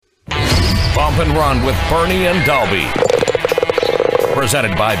Bump and Run with Bernie and Dahlby.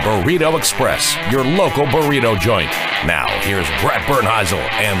 Presented by Burrito Express, your local burrito joint. Now, here's Brett Bernheisel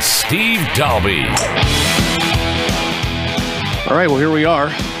and Steve Dahlby. All right, well, here we are.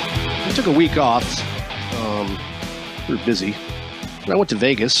 I took a week off. We were busy. I went to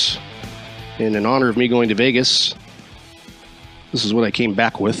Vegas, and in honor of me going to Vegas, this is what I came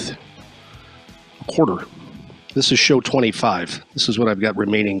back with. A quarter. This is show 25. This is what I've got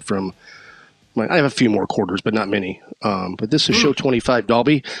remaining from I have a few more quarters, but not many. But this is show 25,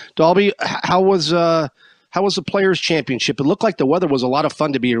 Dahlby. Dahlby, how was the Players' Championship? It looked like the weather was a lot of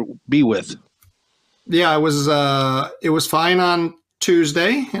fun to be with. Yeah, it was fine on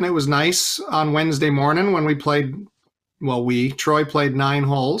Tuesday, and it was nice on Wednesday morning when we played. Well, Troy played 9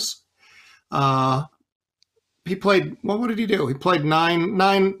 holes. He played. Well, what did he do? He played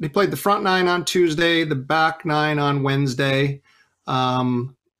nine. He played the front 9 on Tuesday, the back 9 on Wednesday.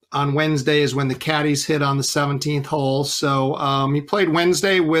 On Wednesday is when the caddies hit on the 17th hole. So he played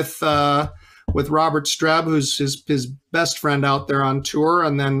Wednesday with Robert Streb, who's his best friend out there on tour,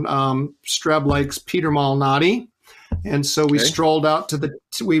 and then Streb likes Peter Malnati, and so we strolled out to the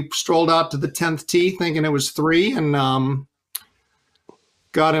 10th tee, thinking it was 3, and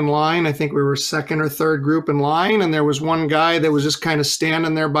got in line. I think we were second or third group in line, and there was one guy that was just kind of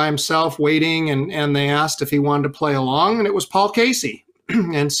standing there by himself waiting, and they asked if he wanted to play along, and it was Paul Casey.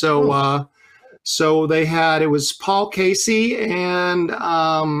 And so it was Paul Casey and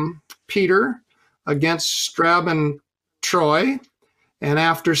Peter against Streb and Troy. And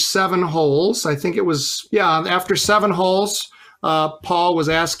after 7 holes, after 7 holes, Paul was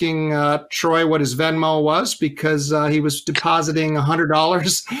asking Troy what his Venmo was because he was depositing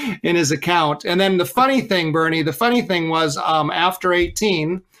 $100 in his account. And then the funny thing, Bernie, was after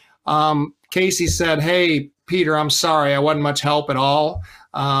 18, Casey said, "Hey, Peter, I'm sorry, I wasn't much help at all."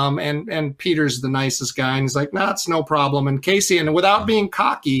 And Peter's the nicest guy, and he's like, "Nah, it's no problem." And Casey, and without being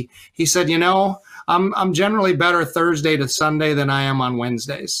cocky, he said, I'm generally better Thursday to Sunday than I am on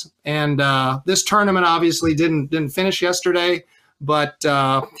Wednesdays. And this tournament obviously didn't finish yesterday, but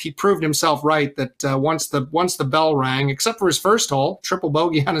he proved himself right that once the bell rang, except for his first hole, triple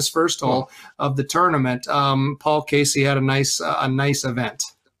bogey on his first hole of the tournament, Paul Casey had a nice event.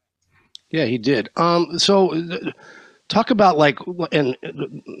 Yeah, he did. So talk about and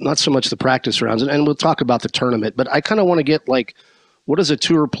not so much the practice rounds, and we'll talk about the tournament, but I kind of want to get what is a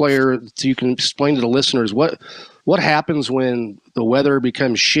tour player, so you can explain to the listeners what happens when the weather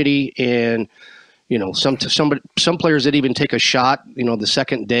becomes shitty and, some players that even take a shot, the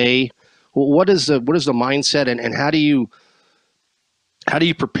second day. What is the mindset and how do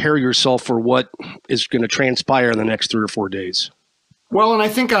you prepare yourself for what is going to transpire in the next 3 or 4 days? Well, and I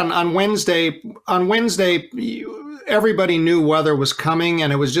think on Wednesday, everybody knew weather was coming,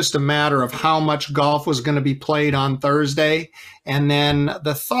 and it was just a matter of how much golf was going to be played on Thursday. And then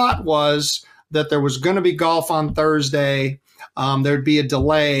the thought was that there was going to be golf on Thursday, there'd be a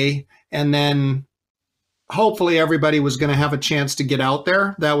delay, and then hopefully everybody was going to have a chance to get out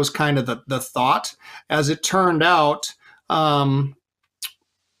there. That was kind of the thought. As it turned out, on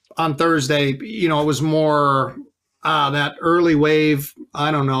Thursday, it was more that early wave.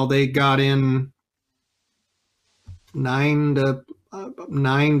 I don't know, they got in 9 to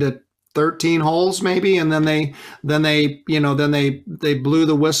 13 holes maybe, and then they blew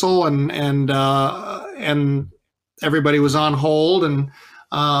the whistle and everybody was on hold, and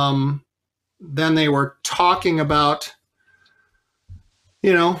then they were talking about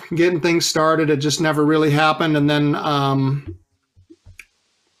getting things started. It just never really happened, and then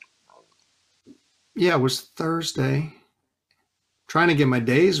it was Thursday. Trying to get my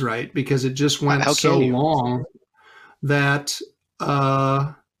days right because it just went so long that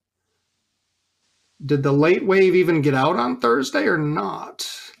did the late wave even get out on Thursday or not?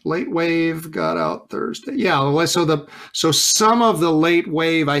 Late wave got out Thursday. Yeah, so some of the late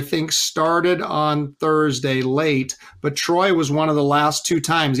wave I think started on Thursday late, but Troy was one of the last 2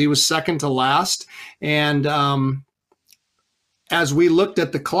 times. He was second to last, and as we looked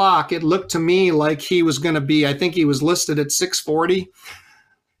at the clock, it looked to me like he was going to be, I think he was listed at 6:40.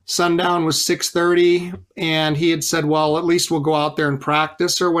 Sundown was 6:30, and he had said, well, at least we'll go out there and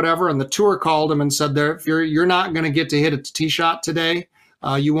practice or whatever. And the tour called him and said, if you're not going to get to hit a tee shot today,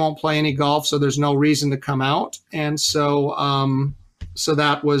 you won't play any golf, so there's no reason to come out. And so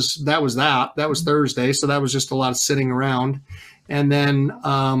that was that. That was Thursday, so that was just a lot of sitting around. And then,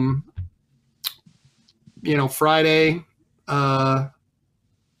 Friday,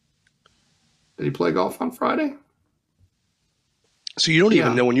 did he play golf on Friday? So you don't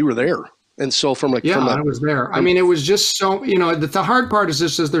even know when you were there. And so from Yeah, from a, I was there. I mean, it was just so, the hard part is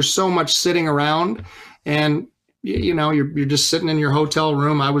just there's so much sitting around, and you're just sitting in your hotel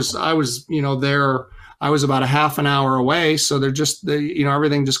room. I was there. I was about a half an hour away, so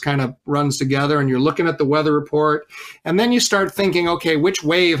everything just kind of runs together, and you're looking at the weather report, and then you start thinking, okay, which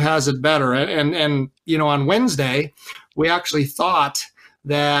wave has it better? And on Wednesday, we actually thought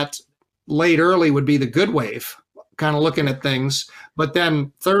that late early would be the good wave, kind of looking at things. But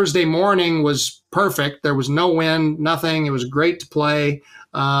then Thursday morning was perfect. There was no wind, nothing. It was great to play.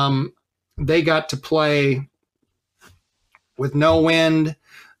 They got to play with no wind.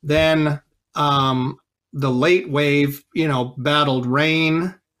 Then the late wave, battled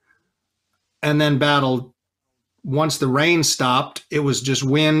rain, and then battled. Once the rain stopped, it was just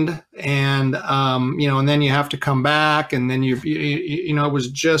wind, and and then you have to come back, and then it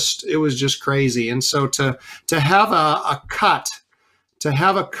was just crazy. And so to have a cut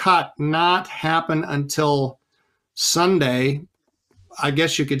not happen until Sunday, I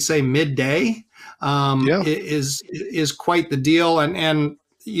guess you could say midday, is quite the deal. And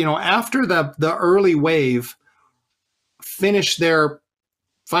after the early wave finally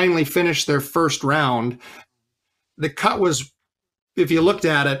finished their first round, the cut was, if you looked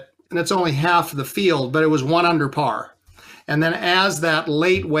at it, and it's only half of the field, but it was 1 under par. And then as that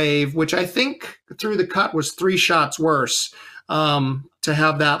late wave, which I think through the cut was 3 shots worse, to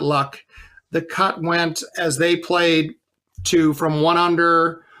have that luck, the cut went, as they played, from 1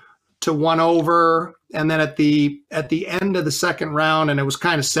 under to 1 over. And then at the end of the second round, and it was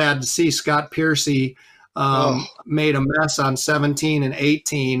kind of sad to see, Scott Piercy made a mess on 17 and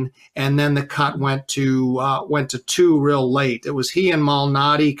 18, and then the cut went to 2 real late. It was he and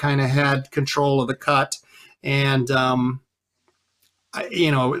Malnati kind of had control of the cut, and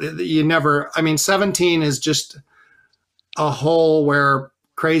 17 is just a hole where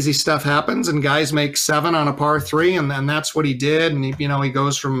crazy stuff happens, and guys make 7 on a par 3, and then that's what he did. And he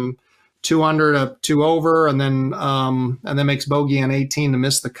goes from 2 under to 2 over, and then makes bogey on 18 to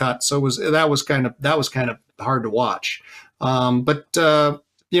miss the cut. So that was kind of hard to watch. And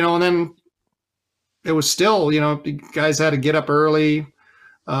then it was still, guys had to get up early.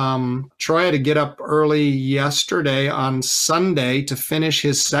 Troy had to get up early yesterday on Sunday to finish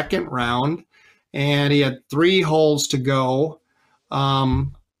his second round, and he had 3 holes to go,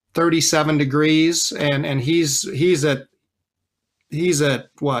 37 degrees, and he's at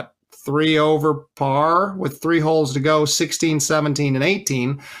what, 3 over par with 3 holes to go, 16, 17, and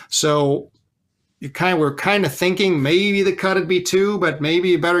 18. So we're kind of thinking maybe the cut would be 2, but maybe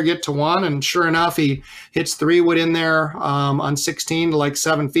you better get to 1. And sure enough, he hits 3-wood in there on 16 to like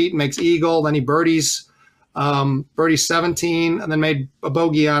 7 feet and makes eagle. Then he birdies 17, and then made a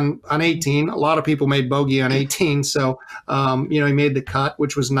bogey on 18. A lot of people made bogey on 18. So, he made the cut,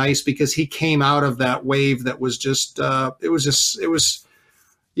 which was nice because he came out of that wave that was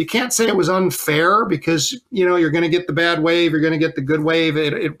you can't say it was unfair, because, you're going to get the bad wave, you're going to get the good wave.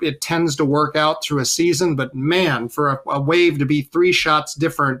 It tends to work out through a season, but man, for a wave to be 3 shots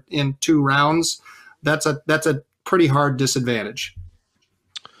different in 2 rounds, that's a pretty hard disadvantage.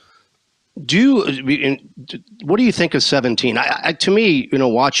 what do you think of 17? To me,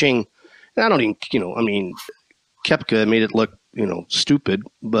 watching, I don't even, Koepka made it look, stupid,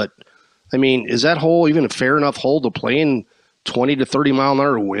 but is that hole even a fair enough hole to play in 20 to 30 mile an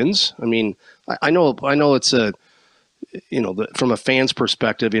hour winds? I know it's from a fan's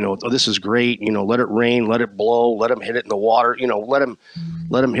perspective, this is great. Let it rain, let it blow, let him hit it in the water. Let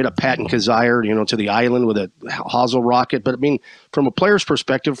him hit a Patton Kazire, to the island with a hosel rocket. But from a player's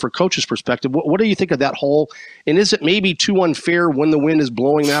perspective, for coach's perspective, what do you think of that hole? And is it maybe too unfair when the wind is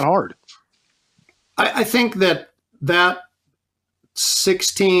blowing that hard? I think that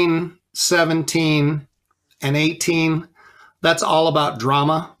 16, 17, and 18. That's all about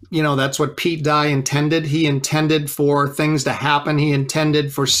drama. That's what Pete Dye intended. He intended for things to happen. He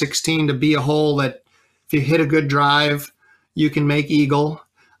intended for 16 to be a hole that if you hit a good drive, you can make eagle.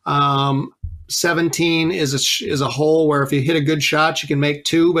 17 is a hole where if you hit a good shot, you can make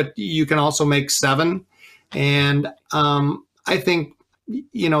 2, but you can also make 7. And I think,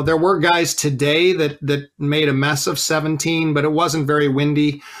 there were guys today that made a mess of 17, but it wasn't very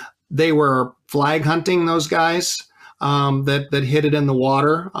windy. They were flag hunting, those guys. That hit it in the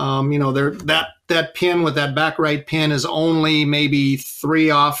water. That pin with that back right pin is only maybe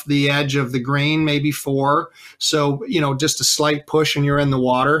 3 off the edge of the green, maybe 4. So, just a slight push and you're in the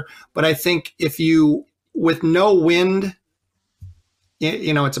water. But I think with no wind,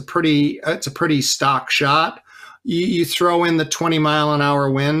 it's a pretty stock shot. you throw in the 20-mile-an-hour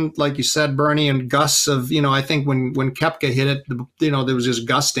wind, like you said, Bernie, and gusts of, I think when Koepka hit it, there was just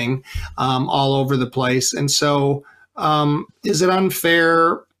gusting all over the place. And so is it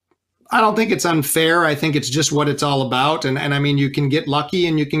unfair? I don't think it's unfair. I think it's just what it's all about. And I mean, you can get lucky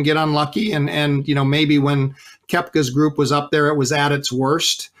and you can get unlucky. And maybe when Koepka's group was up there, it was at its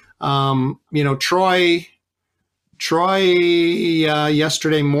worst. Troy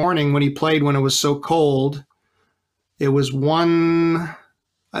yesterday morning when he played, when it was so cold, it was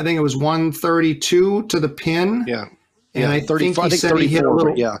 132 to the pin. Yeah. And I think he said he hit a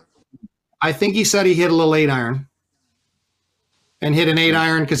little, I think he said he hit a little 8-iron and hit an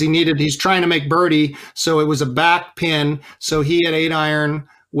 8-iron because he's trying to make birdie. So it was a back pin. So he had 8-iron,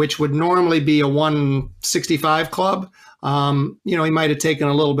 which would normally be a 165 club. He might have taken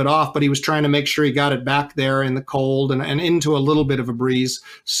a little bit off, but he was trying to make sure he got it back there in the cold and into a little bit of a breeze.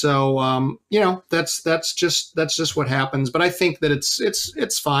 So, that's just what happens. But I think that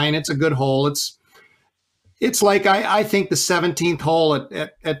it's fine. It's a good hole. It's like, I think the 17th hole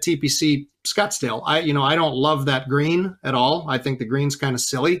at TPC Scottsdale, I don't love that green at all. I think the green's kind of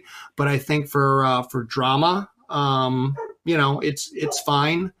silly, but I think for drama, it's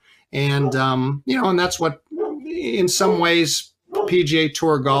fine. And, and that's what, in some ways, PGA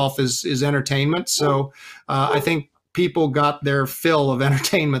Tour golf is entertainment. So I think people got their fill of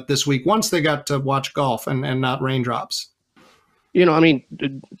entertainment this week once they got to watch golf and not raindrops.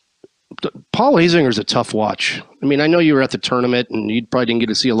 Paul Azinger's a tough watch. I mean, I know you were at the tournament and you probably didn't get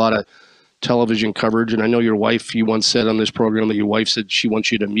to see a lot of television coverage. And I know your wife, you once said on this program that your wife said she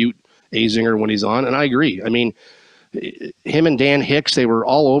wants you to mute Azinger when he's on. And I agree. I mean, him and Dan Hicks, they were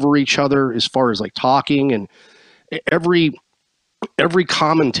all over each other as far as like talking, and every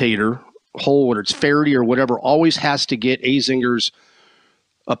commentator, whether it's Faraday or whatever, always has to get Azinger's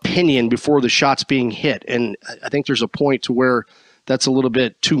opinion before the shot's being hit. And I think there's a point to where that's a little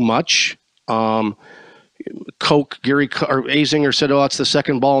bit too much. Azinger said, it's the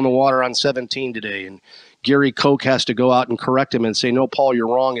second ball in the water on 17 today. And Gary Koch has to go out and correct him and say, no, Paul,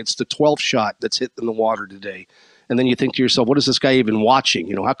 you're wrong. It's the 12th shot that's hit in the water today. And then you think to yourself, what is this guy even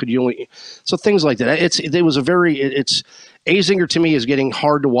watching? How could you only? So things like that. Azinger to me is getting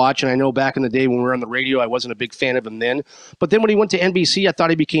hard to watch. And I know back in the day when we were on the radio, I wasn't a big fan of him then. But then when he went to NBC, I thought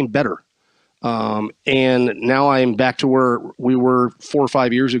he became better. And now I'm back to where we were 4 or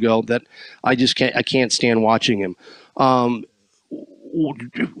 5 years ago, that I can't stand watching him.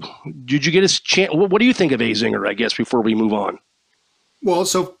 Did you get his chance? What do you think of Azinger, I guess, before we move on? Well,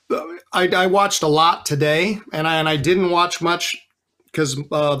 so I watched a lot today, and I didn't watch much because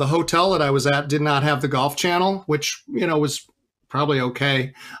the hotel that I was at did not have the Golf Channel, which was probably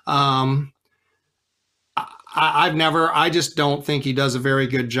okay. I just don't think he does a very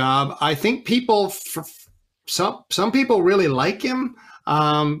good job. I think some people really like him,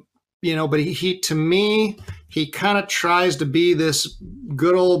 but he to me, he kind of tries to be this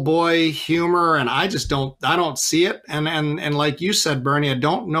good old boy humor, and I don't see it. And like you said, Bernie, I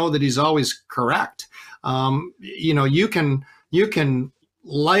don't know that he's always correct. You can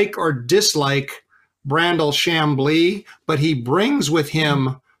like or dislike Brandel Chambly, but he brings with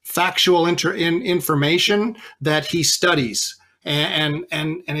him factual information that he studies. And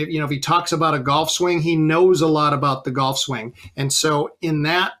if he talks about a golf swing, he knows a lot about the golf swing. And so in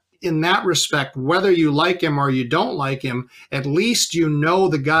that respect, whether you like him or you don't like him, at least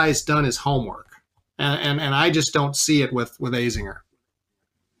the guy's done his homework. And I just don't see it with Azinger.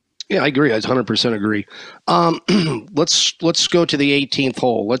 Yeah, I agree. I 100% agree. Let's go to the 18th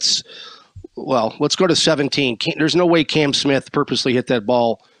hole. Let's go to 17. There's no way Cam Smith purposely hit that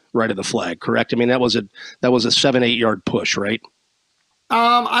ball right of the flag, correct? I mean, that was a 7-8 yard push, right?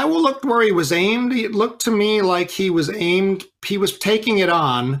 I will look where he was aimed. It looked to me like he was aimed. He was taking it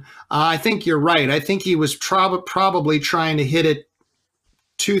on. I think you're right. I think he was probably trying to hit it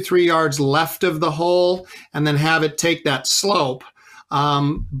 2-3 yards left of the hole and then have it take that slope.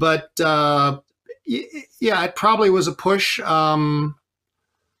 But it probably was a push.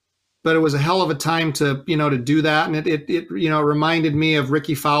 But it was a hell of a time to do that. And it reminded me of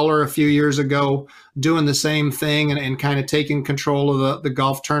Ricky Fowler a few years ago doing the same thing and kind of taking control of the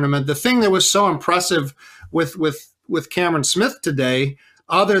golf tournament. The thing that was so impressive with Cameron Smith today,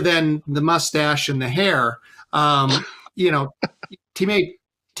 other than the mustache and the hair, he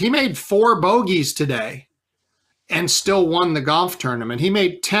made 4 bogeys today and still won the golf tournament. He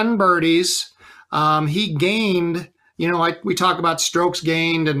made 10 birdies. He gained, we talk about strokes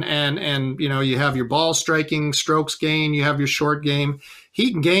gained and you have your ball striking strokes gained, you have your short game.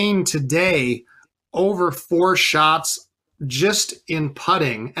 He gained today over 4 shots just in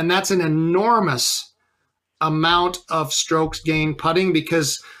putting. And that's an enormous amount of strokes gained putting,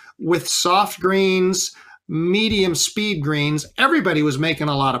 because with soft greens, medium speed greens, everybody was making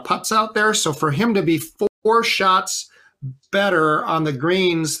a lot of putts out there. So for him to be 4 shots better on the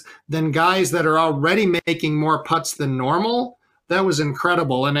greens than guys that are already making more putts than normal, that was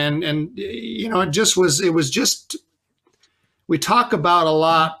incredible. And you know, it was just, we talk about a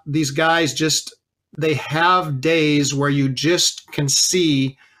lot, these guys just, they have days where you just can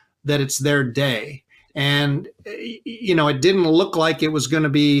see that it's their day. And, you know, it didn't look like it was going to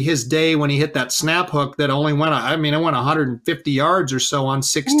be his day when he hit that snap hook that only went, I mean, it went 150 yards or so on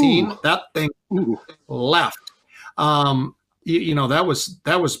 16. Ooh. That thing left. You know, that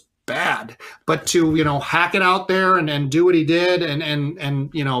was bad. But to, you know, hack it out there and do what he did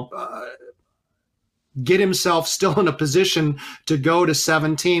and you know, get himself still in a position to go to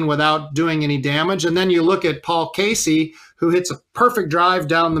 17 without doing any damage. And then you look at Paul Casey, who hits a perfect drive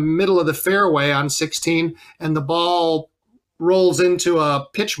down the middle of the fairway on 16, and the ball rolls into a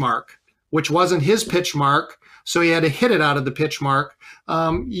pitch mark, which wasn't his pitch mark, so he had to hit it out of the pitch mark.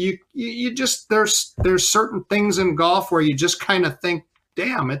 You just, there's certain things in golf where you just kind of think,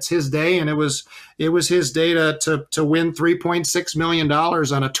 damn, it's his day, and it was his day to win $3.6 million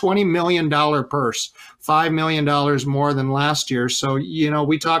on a $20 million purse, $5 million more than last year. So, you know,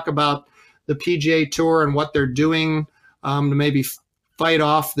 we talk about the PGA Tour and what they're doing to maybe fight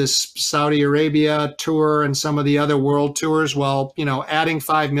off this Saudi Arabia tour and some of the other world tours. Well, you know, adding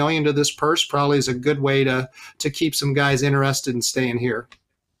 $5 million to this purse probably is a good way to keep some guys interested in staying here.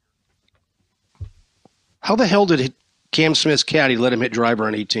 How the hell did Cam Smith's caddy let him hit driver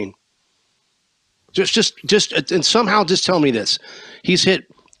on 18? Just, and somehow just tell me this. He's hit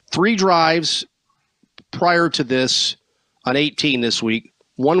 3 drives prior to this on 18 this week.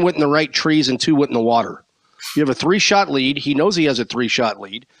 1 went in the right trees and 2 went in the water. You have a 3-shot lead. He knows he has a 3-shot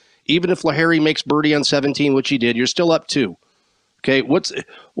lead. Even if Lahiri makes birdie on 17, which he did, you're still up 2. Okay,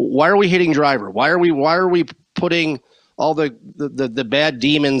 why are we hitting driver? Why are we putting all the bad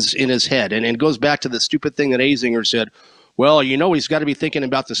demons in his head? And it goes back to the stupid thing that Azinger said. Well, you know, he's got to be thinking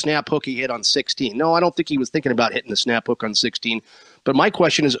about the snap hook he hit on 16. No, I don't think he was thinking about hitting the snap hook on 16. But my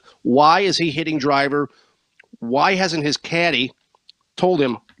question is, why is he hitting driver? Why hasn't his caddy told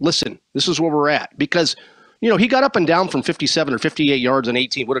him, listen, this is where we're at? Because, you know, he got up and down from 57 or 58 yards on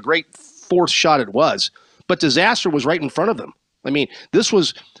 18. What a great 4th shot it was. But disaster was right in front of him. I mean, this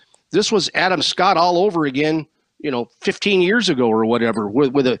was Adam Scott all over again, you know, 15 years ago or whatever,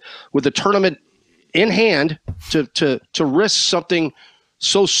 with a tournament in hand to risk something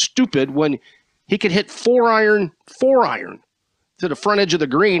so stupid when he could hit 4-iron to the front edge of the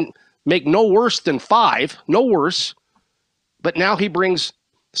green, make no worse than 5, no worse. But now he brings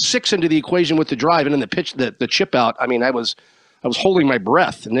 6 into the equation with the drive, and then the chip out. I mean, I was holding my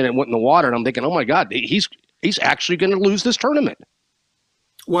breath, and then it went in the water, and I'm thinking, oh my God, he's actually going to lose this tournament.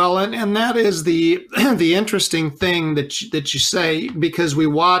 Well, and that is the interesting thing that you say, because we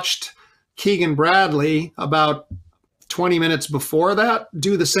watched Keegan Bradley about 20 minutes before that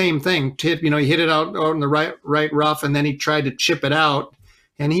do the same thing. He hit it out in the right rough, and then he tried to chip it out,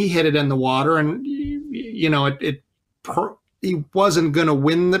 and he hit it in the water, and you know he wasn't going to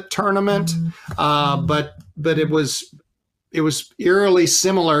win the tournament, but it was eerily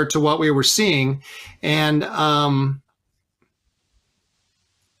similar to what we were seeing, and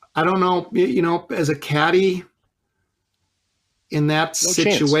I don't know, you know, as a caddy in that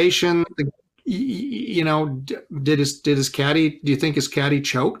situation, you know, did his caddy? Do you think his caddy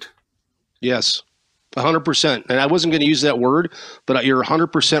choked? Yes, 100%. And I wasn't going to use that word, but you're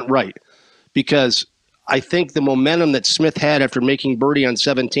 100% right, because I think the momentum that Smith had after making birdie on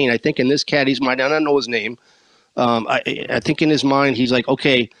 17, I think in this caddy's mind, I don't know his name, I think in his mind he's like,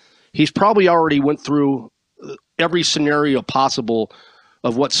 okay, he's probably already went through every scenario possible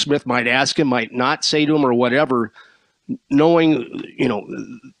of what Smith might ask him, might not say to him, or whatever, knowing, you know,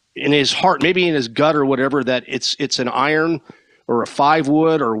 in his heart, maybe in his gut or whatever, that it's an iron or a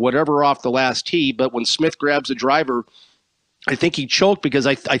 5-wood or whatever off the last tee. But when Smith grabs the driver, I think he choked, because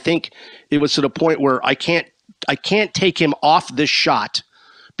I think it was to the point where I can't take him off this shot,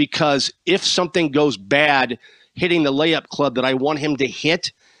 because if something goes bad hitting the layup club that I want him to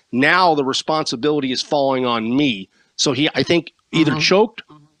hit, now the responsibility is falling on me. So I think either choked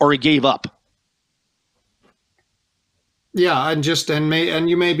or he gave up. Yeah, and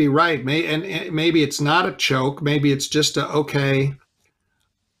you may be right. Maybe it's not a choke. Maybe it's just okay,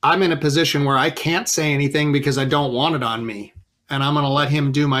 I'm in a position where I can't say anything because I don't want it on me, and I'm going to let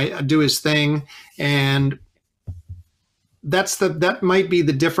him do his thing. And that might be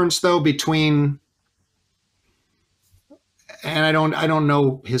the difference, though, between. And I don't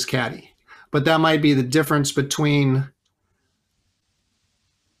know his caddy, but that might be the difference between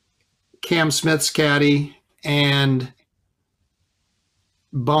Cam Smith's caddy and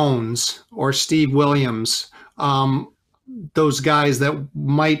Bones or Steve Williams. Those guys that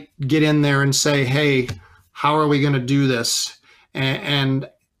might get in there and say, hey, how are we going to do this? And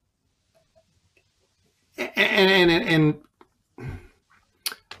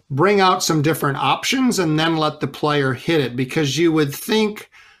bring out some different options and then let the player hit it. Because you would think,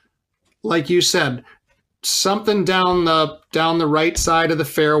 like you said, something down the right side of the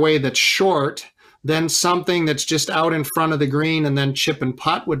fairway that's short, then something that's just out in front of the green, and then chip and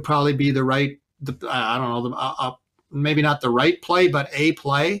putt would probably be maybe not the right play, but a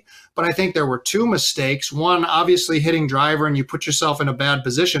play. But I think there were two mistakes. One, obviously hitting driver and you put yourself in a bad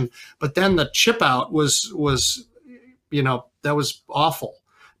position, but then the chip out was that was awful.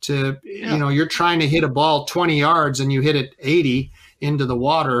 You're trying to hit a ball 20 yards and you hit it 80 into the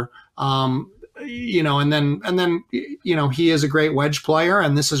water. And then he is a great wedge player,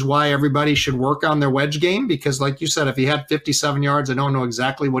 and this is why everybody should work on their wedge game, because like you said, if he had 57 yards, I don't know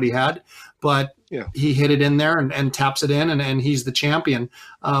exactly what he had, but he hit it in there and taps it in, and he's the champion.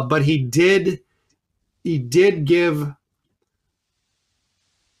 But he did give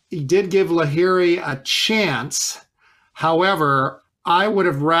Lahiri a chance. However, I would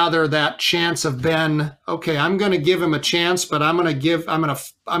have rather that chance have been, okay, I'm going to give him a chance, but I'm going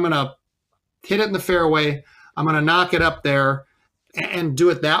to hit it in the fairway. I'm going to knock it up there and do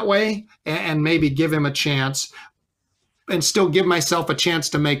it that way, and maybe give him a chance and still give myself a chance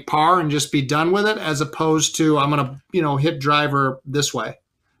to make par and just be done with it, as opposed to I'm going to, hit driver this way,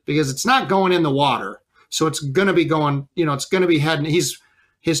 because it's not going in the water. So it's going to be going, it's going to be heading.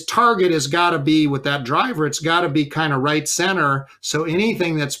 His target has got to be with that driver. It's got to be kind of right center. So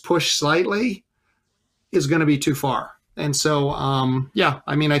anything that's pushed slightly is going to be too far. And so,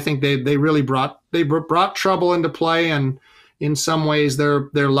 I think they really brought trouble into play, and in some ways they're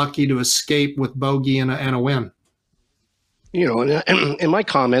lucky to escape with bogey and a win. And my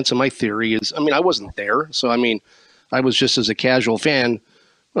comments and my theory is, I wasn't there, so I was just as a casual fan.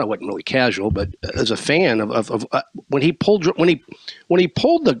 Well, I wasn't really casual, but as a fan of when he pulled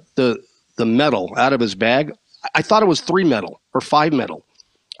the metal out of his bag, I thought it was 3 metal or 5 metal.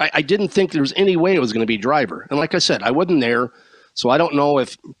 I didn't think there was any way it was going to be driver. And like I said, I wasn't there, so I don't know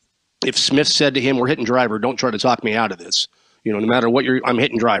if Smith said to him, "We're hitting driver. Don't try to talk me out of this. No matter what I'm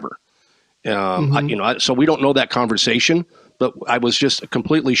hitting driver." So we don't know that conversation, but I was just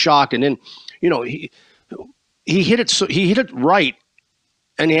completely shocked. And then, he hit it. So he hit it right,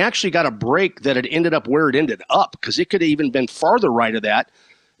 and he actually got a break that had ended up where it ended up, because it could have even been farther right of that.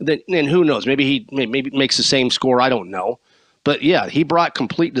 Then who knows? Maybe he makes the same score. I don't know. But yeah, he brought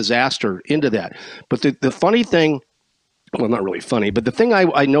complete disaster into that. But the funny thing, well, not really funny, but the thing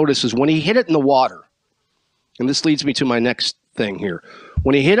I noticed is when he hit it in the water, and this leads me to my next thing here.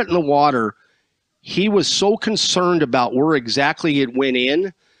 When he hit it in the water, he was so concerned about where exactly it went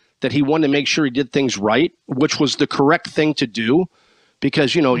in that he wanted to make sure he did things right, which was the correct thing to do.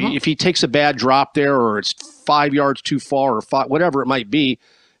 Because, if he takes a bad drop there, or it's 5 yards too far, or whatever it might be,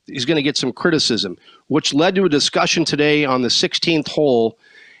 he's going to get some criticism, which led to a discussion today on the 16th hole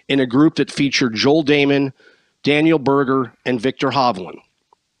in a group that featured Joel Damon, Daniel Berger, and Victor Hovland.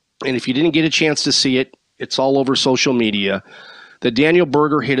 And if you didn't get a chance to see it, it's all over social media, that Daniel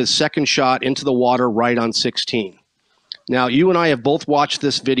Berger hit his second shot into the water right on 16. Now, you and I have both watched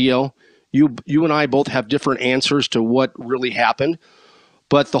this video. You and I both have different answers to what really happened.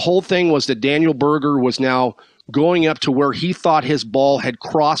 But the whole thing was that Daniel Berger was now going up to where he thought his ball had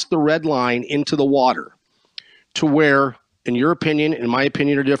crossed the red line into the water, to where, in your opinion and my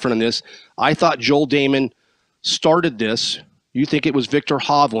opinion are different on this, I thought Joel Damon started this. You think it was Victor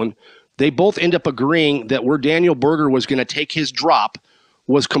Hovland. They both end up agreeing that where Daniel Berger was going to take his drop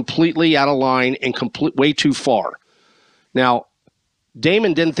was completely out of line and way too far. Now,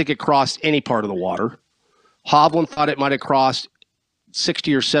 Damon didn't think it crossed any part of the water. Hovland thought it might have crossed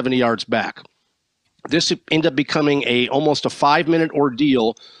 60 or 70 yards back. This ended up becoming almost a 5-minute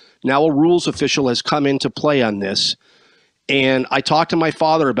ordeal. Now a rules official has come into play on this. And I talked to my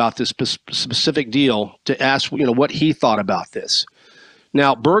father about this specific deal to ask, what he thought about this.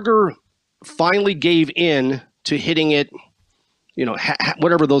 Now, Berger finally gave in to hitting it,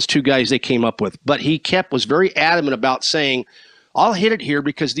 whatever those two guys they came up with. But he was very adamant about saying, I'll hit it here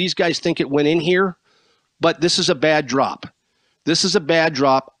because these guys think it went in here, but this is a bad drop. This is a bad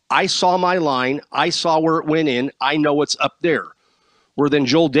drop. I saw my line. I saw where it went in. I know it's up there. Where then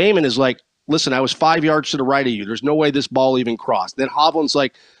Joel Damon is like, listen, I was 5 yards to the right of you. There's no way this ball even crossed. Then Hovland's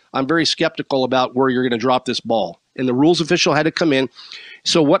like, I'm very skeptical about where you're going to drop this ball. and the rules official had to come in.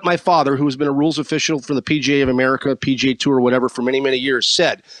 So what my father, who has been a rules official for the PGA of America, PGA Tour, whatever, for many, many years,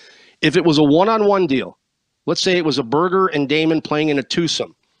 said, if it was a one-on-one deal, let's say it was a Berger and Damon playing in a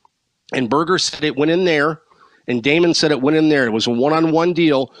twosome, and Berger said it went in there, and Damon said it went in there. It was a one-on-one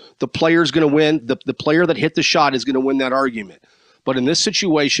deal. The player's going to win. The player that hit the shot is going to win that argument. But in this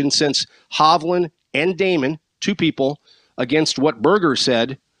situation, since Hovland and Damon, two people, against what Berger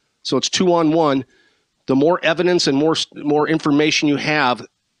said, so it's 2-on-1, the more evidence and more information you have,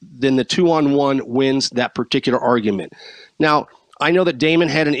 then the 2-on-1 wins that particular argument. Now, I know that Damon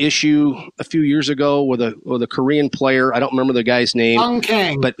had an issue a few years ago with a Korean player. I don't remember the guy's name. Sung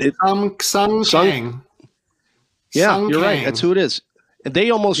Kang. But Sung Kang. Yeah, Sung you're Kang. right. That's who it is.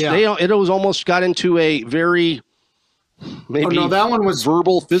 It was almost got into a very maybe that one was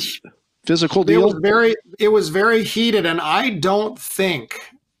verbal physical deal. It was very heated, and I don't think,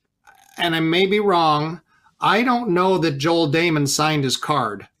 and I may be wrong, I don't know that Joel Damon signed his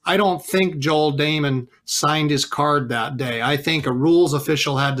card. I don't think Joel Damon signed his card that day. I think a rules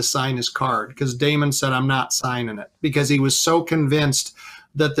official had to sign his card because Damon said, I'm not signing it, because he was so convinced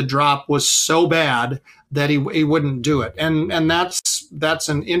that the drop was so bad that he wouldn't do it. And that's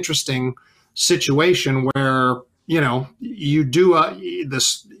an interesting situation where, you do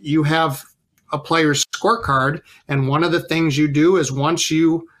you have a player's scorecard, and one of the things you do is once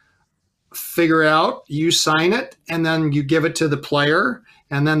you figure out, you sign it, and then you give it to the player,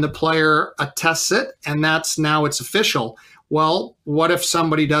 and then the player attests it, and now it's official. Well, what if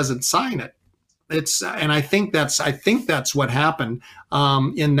somebody doesn't sign it? And I think that's what happened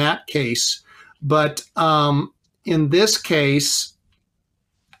in that case. But in this case,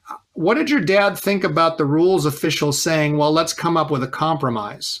 what did your dad think about the rules official saying, well, let's come up with a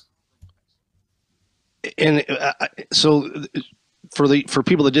compromise? And so for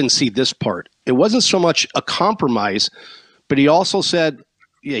people that didn't see this part, it wasn't so much a compromise, but he also said,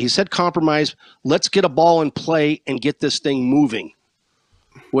 he said compromise, let's get a ball in play and get this thing moving,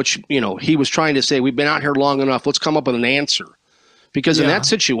 which, he was trying to say, we've been out here long enough. Let's come up with an answer. Because in that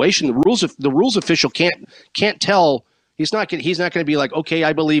situation, the rules official can't tell. He's not going to be like, okay,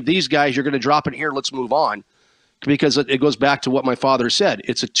 I believe these guys. You're going to drop it here. Let's move on, because it goes back to what my father said.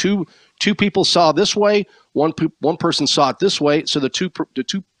 It's a two people saw this way. One person saw it this way. So the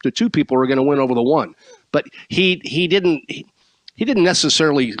two people are going to win over the one. But he didn't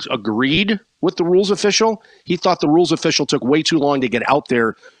necessarily agreed with the rules official. He thought the rules official took way too long to get out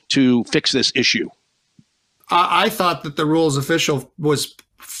there to fix this issue. I thought that the rules official was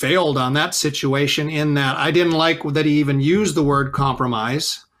failed on that situation, in that I didn't like that he even used the word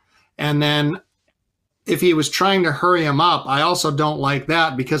compromise. And then if he was trying to hurry him up, I also don't like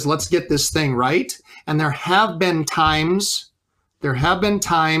that, because let's get this thing right. And there have been times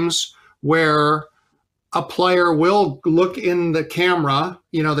where a player will look in the camera,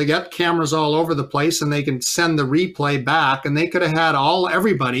 they got cameras all over the place, and they can send the replay back, and they could have had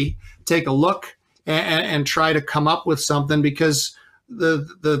everybody take a look and try to come up with something, because I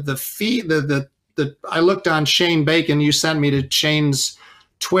looked on Shane Bacon. You sent me to Shane's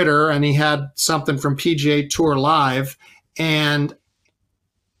Twitter, and he had something from PGA Tour Live, and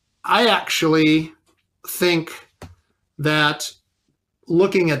I actually think that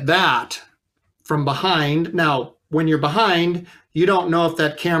looking at that from behind, now when you're behind, you don't know if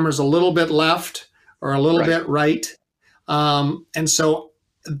that camera's a little bit left or a little bit right, and so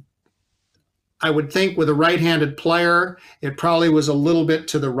I would think with a right-handed player, it probably was a little bit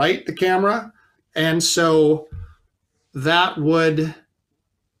to the right, the camera. And so that would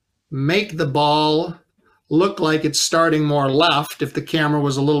make the ball look like it's starting more left if the camera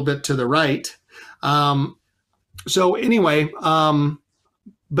was a little bit to the right. So anyway,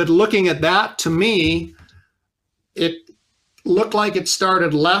 but looking at that, to me, it looked like it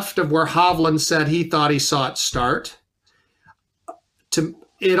started left of where Hovland said he thought he saw it start.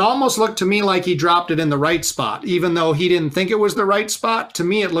 It almost looked to me like he dropped it in the right spot, even though he didn't think it was the right spot. To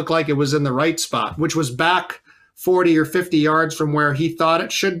me, it looked like it was in the right spot, which was back 40 or 50 yards from where he thought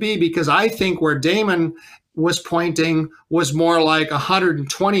it should be, because I think where Damon was pointing was more like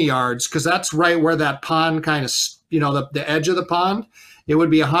 120 yards, because that's right where that pond kind of, the edge of the pond, it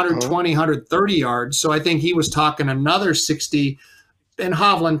would be 120, 130 yards. So I think he was talking another 60, and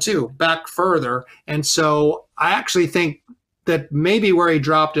Hovland too, back further. And so I actually think that maybe where he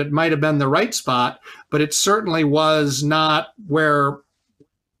dropped it might have been the right spot, but it certainly was not where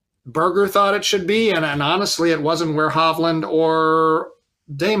Berger thought it should be. And honestly, it wasn't where Hovland or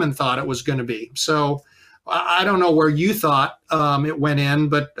Damon thought it was going to be. So I don't know where you thought it went in,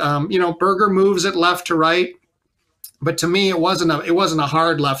 but, Berger moves it left to right. But to me, it wasn't a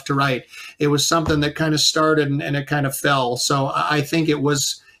hard left to right. It was something that kind of started and it kind of fell. So I think it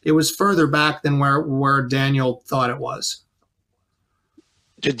was further back than where Daniel thought it was.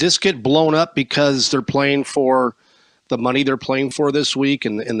 Did this get blown up because they're playing for the money they're playing for this week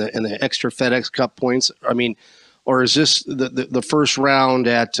and the extra FedEx Cup points? I mean, or is this the first round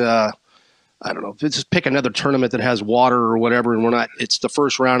at I don't know, just pick another tournament that has water or whatever, and it's the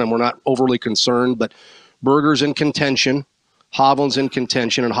first round and we're not overly concerned, but Berger's in contention, Hovland's in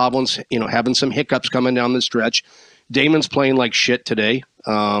contention, and Hovland's, having some hiccups coming down the stretch. Damon's playing like shit today.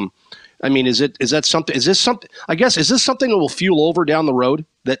 I mean, is this something that will fuel over down the road?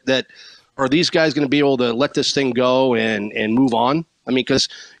 That are these guys going to be able to let this thing go and move on? I mean, because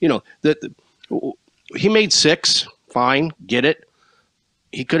he made 6, fine, get it.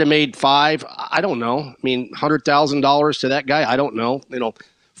 He could have made 5. I don't know. I mean, $100,000 to that guy. I don't know.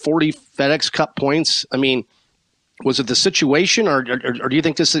 40 FedEx Cup points. I mean, was it the situation, or do you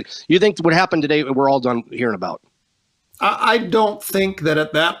think you think what happened today we're all done hearing about? I don't think that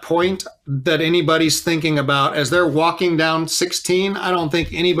at that point that anybody's thinking about, as they're walking down 16, I don't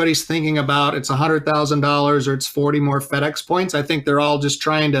think anybody's thinking about it's $100,000 or it's 40 more FedEx points. I think they're all just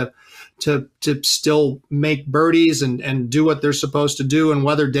trying to still make birdies and do what they're supposed to do. And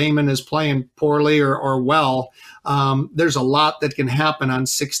whether Damon is playing poorly or well, there's a lot that can happen on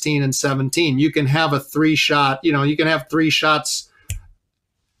 16 and 17. You can have a 3-shot, you can have 3 shots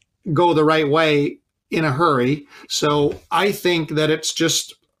go the right way in a hurry. So I think that it's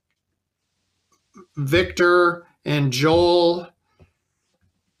just Victor and Joel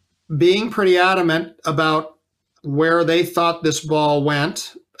being pretty adamant about where they thought this ball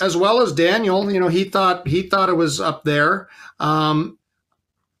went, as well as Daniel. He thought it was up there.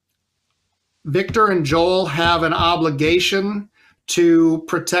 Victor and Joel have an obligation to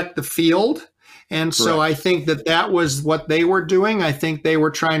protect the field. And so I think that was what they were doing. I think they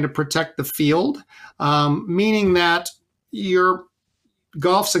were trying to protect the field, meaning that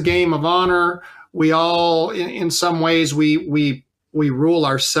golf's a game of honor. We all, in some ways, we rule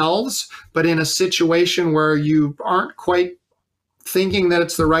ourselves. But in a situation where you aren't quite thinking that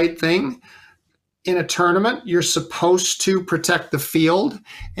it's the right thing, in a tournament, you're supposed to protect the field.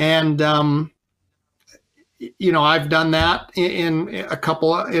 And I've done that in a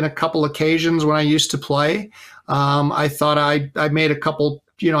couple occasions when I used to play. I thought I made a couple,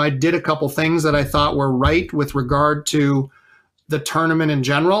 I did a couple things that I thought were right with regard to the tournament in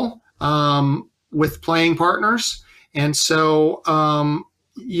general, with playing partners. And so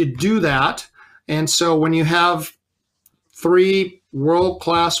you do that. And so when you have 3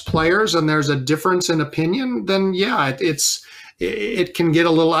 world-class players and there's a difference in opinion, then yeah, it can get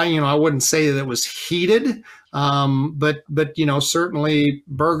a little, I wouldn't say that it was heated, but certainly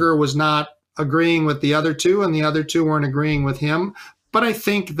Berger was not agreeing with the other 2 and the other 2 weren't agreeing with him. But I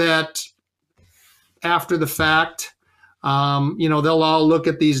think that after the fact, they'll all look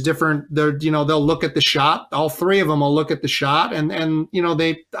at these different, they'll look at the shot. All 3 of them will look at the shot and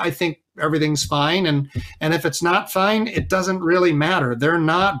I think everything's fine. And if it's not fine, it doesn't really matter. They're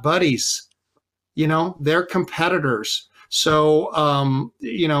not buddies, they're competitors. So,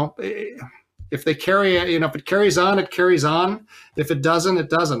 if they carry, if it carries on, it carries on. If it doesn't, it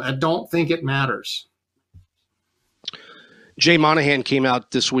doesn't. I don't think it matters. Jay Monahan came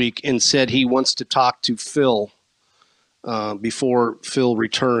out this week and said he wants to talk to Phil before Phil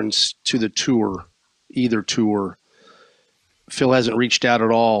returns to the tour, either tour. Phil hasn't reached out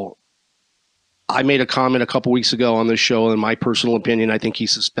at all. I made a comment a couple weeks ago on this show, in my personal opinion, I think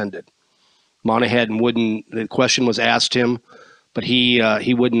he's suspended. Monahan the question was asked him, but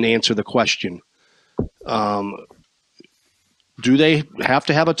he wouldn't answer the question. Do they have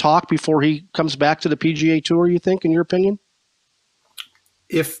to have a talk before he comes back to the PGA Tour, you think, in your opinion?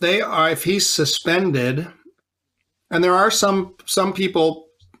 If he's suspended, and there are some people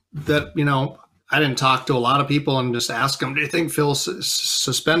that, I didn't talk to a lot of people and just ask them, do you think Phil's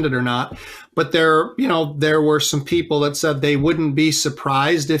suspended or not? But there were some people that said they wouldn't be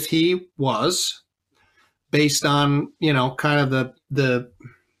surprised if he was, based on, kind of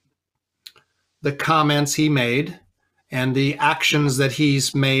the comments he made and the actions that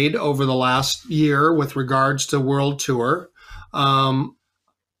he's made over the last year with regards to World Tour.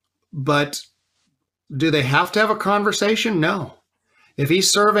 But do they have to have a conversation? No. If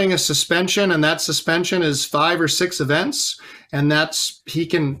he's serving a suspension and that suspension is 5 or 6 events, and he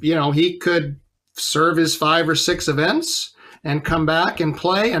could serve his 5 or 6 events and come back and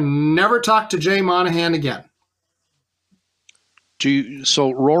play and never talk to Jay Monahan again.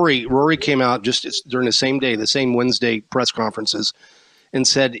 So Rory came out just during the same day, the same Wednesday press conferences, and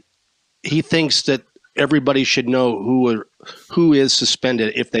said he thinks that everybody should know who is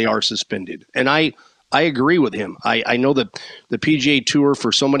suspended if they are suspended. And I agree with him. I know that the PGA Tour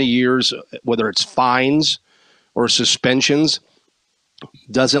for so many years, whether it's fines or suspensions,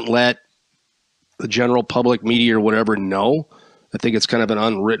 doesn't let the general public, media, or whatever know. I think it's kind of an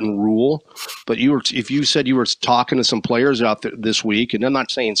unwritten rule. But if you said you were talking to some players out there this week, and I'm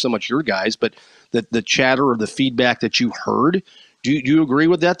not saying so much your guys, but the chatter or the feedback that you heard, do you agree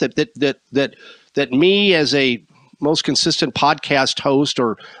with that? That me as a most consistent podcast host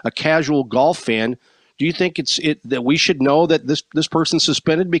or a casual golf fan, do you think that we should know that this person's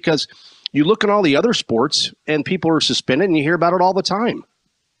suspended? Because you look at all the other sports and people are suspended, and you hear about it all the time.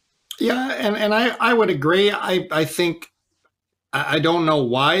 Yeah, and I would agree. I think I don't know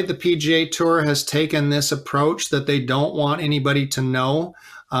why the PGA Tour has taken this approach that they don't want anybody to know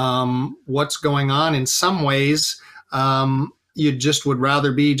what's going on. In some ways, you just would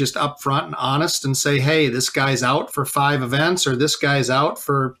rather be just upfront and honest and say, hey, this guy's out for 5 events, or this guy's out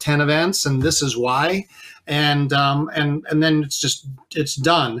for 10 events, and this is why. And then it's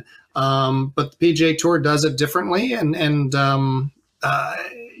done. But the PGA Tour does it differently.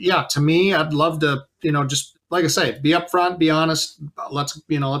 Yeah, to me, I'd love to, just like I say, be upfront, be honest. Let's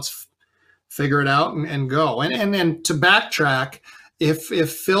figure it out and go. And then to backtrack, if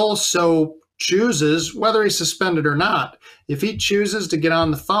Phil so chooses, whether he's suspended or not, if he chooses to get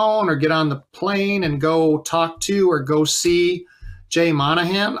on the phone or get on the plane and go talk to or go see Jay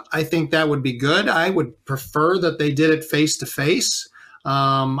Monahan, I think that would be good. I would prefer that they did it face to face.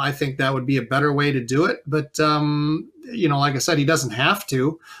 I think that would be a better way to do it. But, like I said, he doesn't have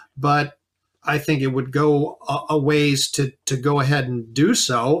to, but I think it would go a ways to go ahead and do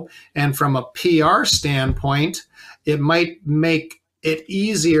so. And from a PR standpoint, it might make it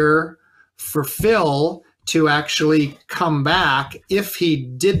easier for Phil to actually come back if he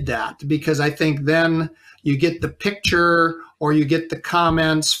did that, because I think then you get the picture or you get the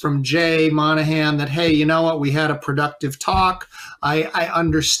comments from Jay Monahan that, hey, you know what, we had a productive talk. I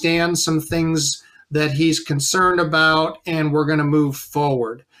understand some things that he's concerned about, and we're going to move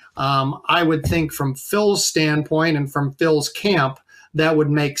forward. I would think from Phil's standpoint and from Phil's camp, that would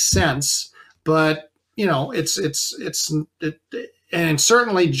make sense. But, and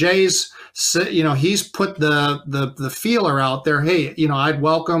certainly Jay's, he's put the feeler out there. Hey, I'd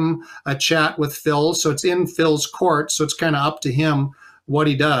welcome a chat with Phil. So it's in Phil's court. So it's kind of up to him what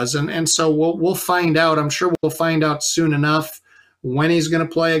he does. And so we'll find out. I'm sure we'll find out soon enough when he's going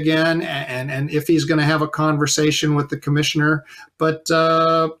to play again and if he's going to have a conversation with the commissioner. But,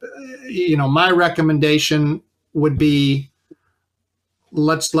 my recommendation would be,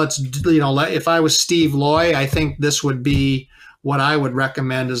 if I was Steve Loy, I think this would be what I would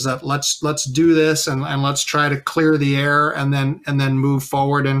recommend, is that let's do this and let's try to clear the air and then move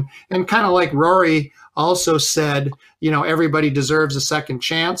forward. And kind of like Rory also said, everybody deserves a second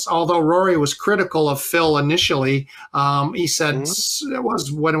chance. Although Rory was critical of Phil initially, he said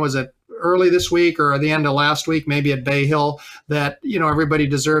when was it? Early this week or at the end of last week, maybe at Bay Hill, that, everybody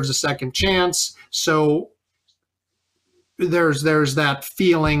deserves a second chance. So there's that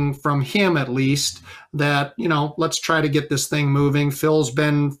feeling from him, at least, that, let's try to get this thing moving. Phil's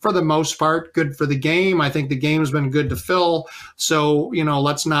been, for the most part, good for the game. I think the game's been good to Phil. So,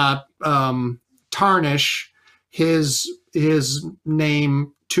 let's not tarnish his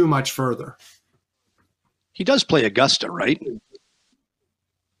name too much further. He does play Augusta, right?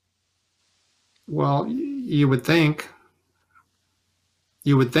 Well, you would think.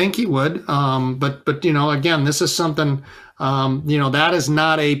 You would think he would, but again, this is something, that is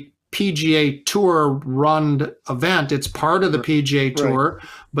not a PGA Tour run event. It's part of the PGA Tour,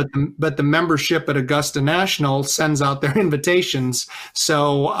 right. but the membership at Augusta National sends out their invitations.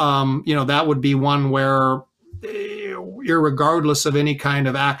 So, that would be one where, irregardless of any kind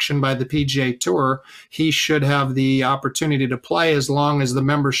of action by the PGA Tour, he should have the opportunity to play as long as the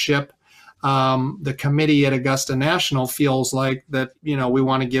membership, the committee at Augusta National feels like that, we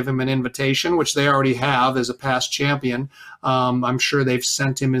want to give him an invitation, which they already have as a past champion. I'm sure they've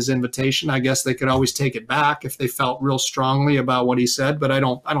sent him his invitation. I guess they could always take it back if they felt real strongly about what he said, but I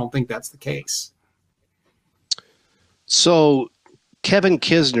don't think that's the case. So Kevin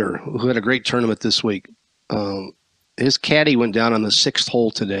Kisner, who had a great tournament this week, his caddy went down on the 6th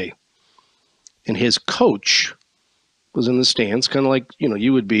hole today, and his coach was in the stands, kind of like,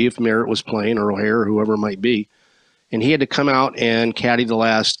 you would be if Merritt was playing or O'Hare or whoever it might be. And he had to come out and caddy the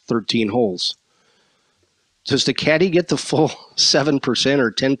last 13 holes. Does the caddy get the full 7%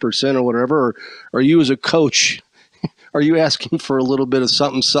 or 10% or whatever? Or are you as a coach, are you asking for a little bit of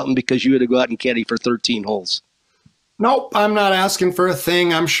something because you had to go out and caddy for 13 holes? Nope, I'm not asking for a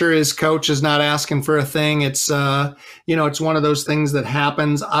thing. I'm sure his coach is not asking for a thing. It's it's one of those things that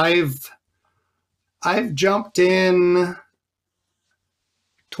happens. I've jumped in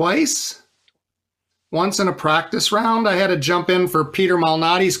twice. Once in a practice round, I had to jump in for Peter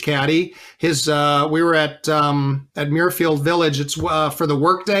Malnati's caddy. We were at Muirfield Village. It's for the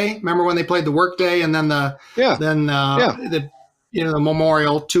workday. Remember when they played the workday and then the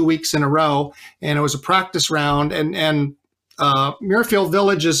Memorial 2 weeks in a row, and it was a practice round. And Muirfield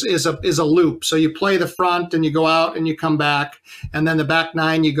Village is a loop. So you play the front and you go out and you come back, and then the back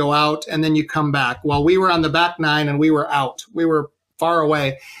nine you go out and then you come back. Well, we were on the back nine and we were out. We were far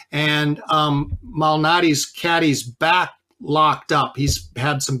away, and Malnati's caddy's back locked up. He's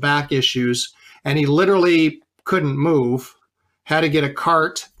had some back issues, and he literally couldn't move. Had to get a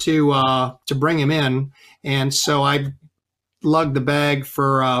cart to bring him in, and so I lugged the bag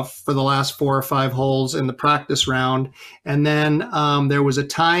for the last 4 or 5 holes in the practice round. And then there was a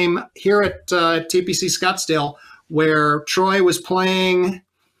time here at TPC Scottsdale where Troy was playing,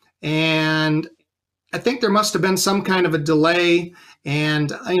 and I think there must have been some kind of a delay.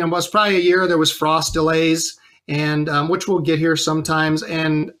 And, it was probably a year there was frost delays, and which we'll get here sometimes.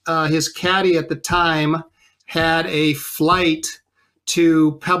 And his caddy at the time had a flight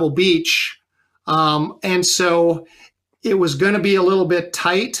to Pebble Beach. And so it was going to be a little bit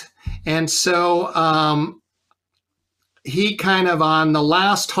tight. And so he kind of on the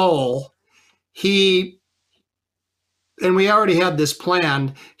last hole, and we already had this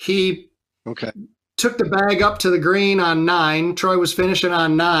planned, he took the bag up to the green on 9. Troy was finishing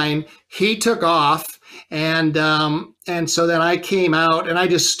on 9. He took off, and so then I came out and I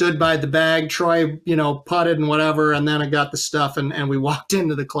just stood by the bag. Troy, putted and whatever, and then I got the stuff and we walked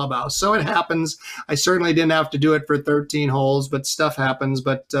into the clubhouse. So it happens. I certainly didn't have to do it for 13 holes, but stuff happens.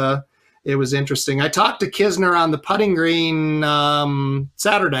 But it was interesting. I talked to Kisner on the putting green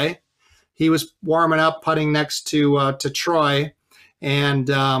Saturday. He was warming up putting next to Troy, and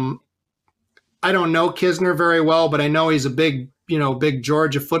I don't know Kisner very well, but I know he's a big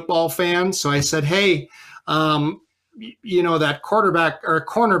Georgia football fan. So I said, hey, that quarterback or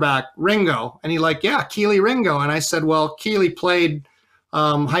cornerback Ringo. And he yeah, Keely Ringo. And I said, well, Keely played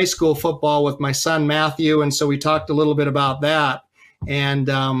high school football with my son, Matthew. And so we talked a little bit about that. And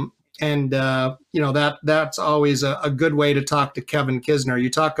that's always a good way to talk to Kevin Kisner.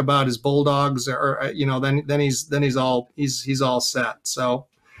 You talk about his Bulldogs then he's all set. So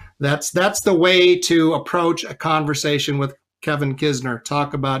that's the way to approach a conversation with Kevin Kisner.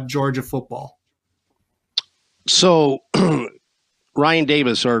 Talk about Georgia football. So Ryan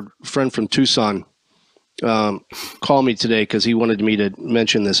Davis, our friend from Tucson, called me today because he wanted me to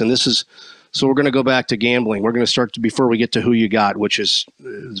mention this. And so we're going to go back to gambling. We're going to start before we get to who you got, which is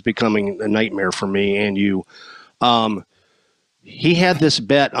becoming a nightmare for me and you. He had this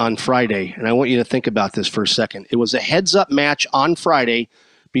bet on Friday, and I want you to think about this for a second. It was a heads-up match on Friday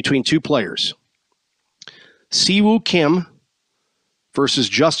between 2 players. Siwoo Kim versus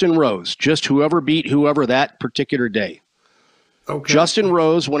Justin Rose, just whoever beat whoever that particular day. Okay. Justin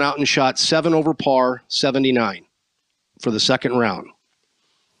Rose went out and shot 7 over par, 79 for the second round.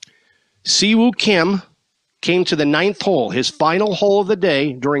 Siwoo Kim came to the 9th hole, his final hole of the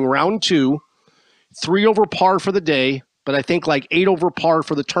day during round 2, 3 over par for the day, but I think 8 over par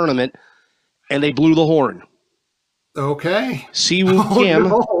for the tournament, and they blew the horn. Okay. Siwoo Kim.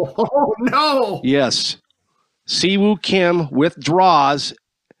 No. Oh, no. Yes. Siwoo Kim withdraws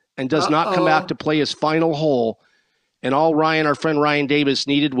and does not come back to play his final hole. And all our friend Ryan Davis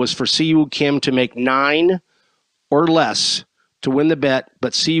needed was for Siwoo Kim to make 9 or less to win the bet,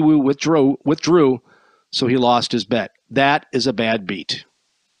 but Siwoo withdrew, so he lost his bet. That is a bad beat.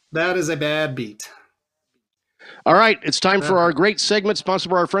 That is a bad beat. All right, it's time for our great segment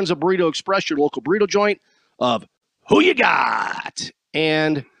sponsored by our friends at Burrito Express, your local burrito joint of Who You Got?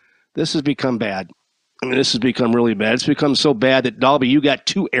 And this has become bad. I mean, this has become really bad. It's become so bad that, Dahlby, you got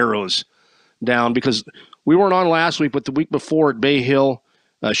 2 arrows down because we weren't on last week, but the week before at Bay Hill,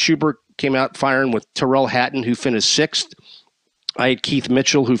 Schubert came out firing with Terrell Hatton, who finished 6th. I had Keith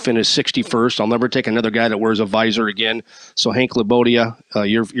Mitchell, who finished 61st. I'll never take another guy that wears a visor again. So Hank Labodia,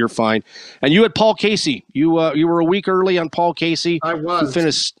 you're fine. And you had Paul Casey. You were a week early on Paul Casey. I was. Who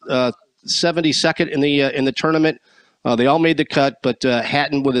finished 72nd in the tournament. They all made the cut, but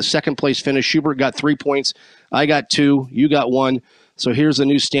Hatton with a second place finish. Schubert got 3 points. I got 2. You got 1. So here's the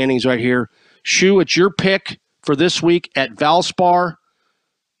new standings right here. Shu, it's your pick for this week at Valspar.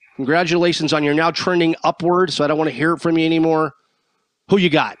 Congratulations on you're now trending upward, so I don't want to hear it from you anymore. Who you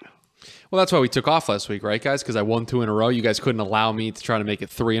got? Well, that's why we took off last week, right, guys? Because I won 2 in a row. You guys couldn't allow me to try to make it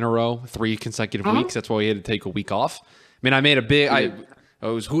 3 in a row, 3 consecutive weeks. That's why we had to take a week off. I mean, I made a big. I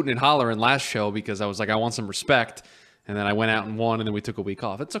was hooting and hollering last show because I was like, I want some respect. And then I went out and won, and then we took a week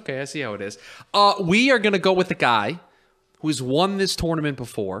off. It's okay. I see how it is. We are going to go with the guy who's won this tournament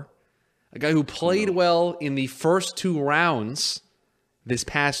before, a guy who played well in the first 2 rounds this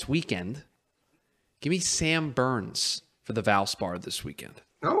past weekend. Give me Sam Burns for the Valspar this weekend.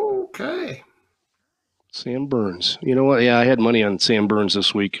 Okay. Sam Burns. You know what? Yeah, I had money on Sam Burns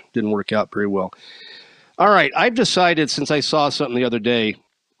this week. Didn't work out very well. All right. I've decided, since I saw something the other day,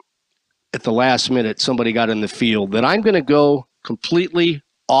 at the last minute, somebody got in the field, that I'm going to go completely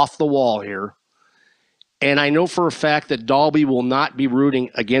off the wall here. And I know for a fact that Dahlby will not be rooting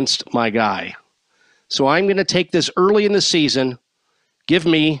against my guy. So I'm going to take this early in the season. Give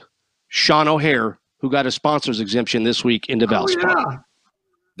me Sean O'Hare, who got a sponsor's exemption this week into Valspar. Yeah.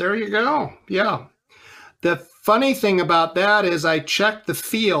 There you go. Yeah. The funny thing about that is I checked the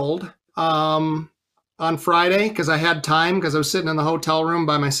field on Friday because I had time because I was sitting in the hotel room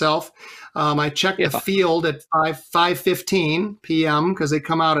by myself. I checked the field at 5:15 p.m. because they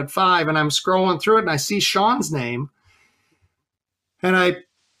come out at 5, and I'm scrolling through it, and I see Sean's name. And I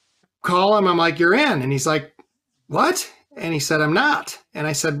call him. I'm like, "You're in." And he's like, "What?" And he said, "I'm not." And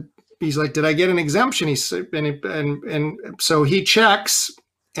I said, he's like, "Did I get an exemption?" He said, and so he checks,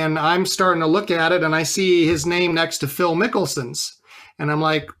 and I'm starting to look at it, and I see his name next to Phil Mickelson's. And I'm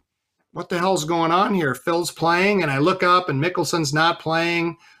like, what the hell's going on here? Phil's playing, and I look up, and Mickelson's not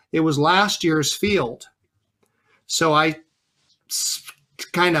playing. It was last year's field. So I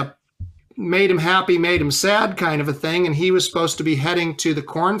kind of made him happy, made him sad kind of a thing. And he was supposed to be heading to the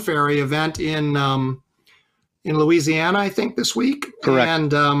Corn Ferry event in Louisiana, I think, this week.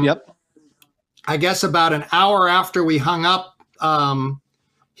 Correct. And Yep. I guess about an hour after we hung up,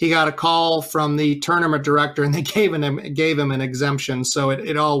 he got a call from the tournament director, and they gave him an exemption. So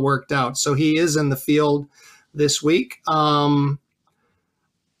it all worked out. So he is in the field this week.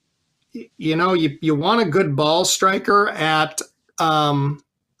 You know, you want a good ball striker at the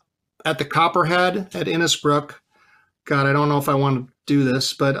Copperhead at Innisbrook. God, I don't know if I want to do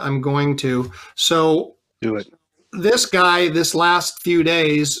this, but I'm going to. So do it. This guy, this last few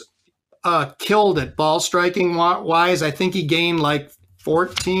days, killed it ball striking wise. I think he gained like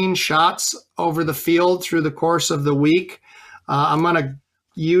 14 shots over the field through the course of the week. I'm going to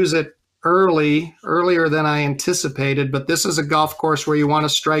use it earlier than I anticipated, but this is a golf course where you want to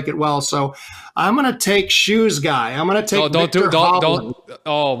strike it well. So I'm going to take Shoes Guy. I'm going to take don't.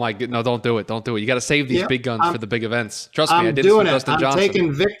 Oh my goodness, no, don't do it. Don't do it. You got to save these big guns for the big events. Trust me, I did this with Dustin Johnson. I'm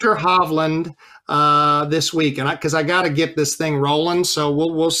taking Victor Hovland this week, and because I got to get this thing rolling. So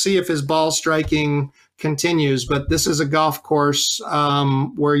we'll see if his ball striking continues. But this is a golf course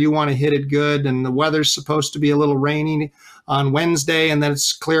where you want to hit it good, and the weather's supposed to be a little rainy on Wednesday, and then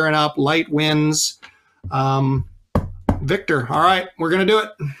it's clearing up, light winds. Victor, all right, we're going to do it.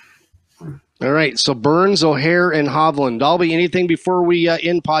 All right, so Burns, O'Hare, and Hovland. Dahlby, anything before we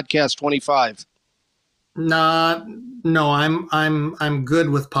end podcast 25? No, I'm good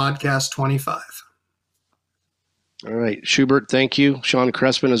with podcast 25. All right, Schubert, thank you. Sean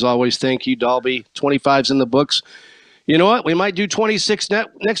Crespin, as always, thank you. Dahlby, 25's in the books. You know what? We might do 26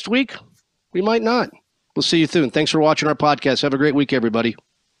 next week. We might not. We'll see you soon. Thanks for watching our podcast. Have a great week, everybody.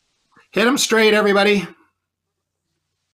 Hit them straight, everybody.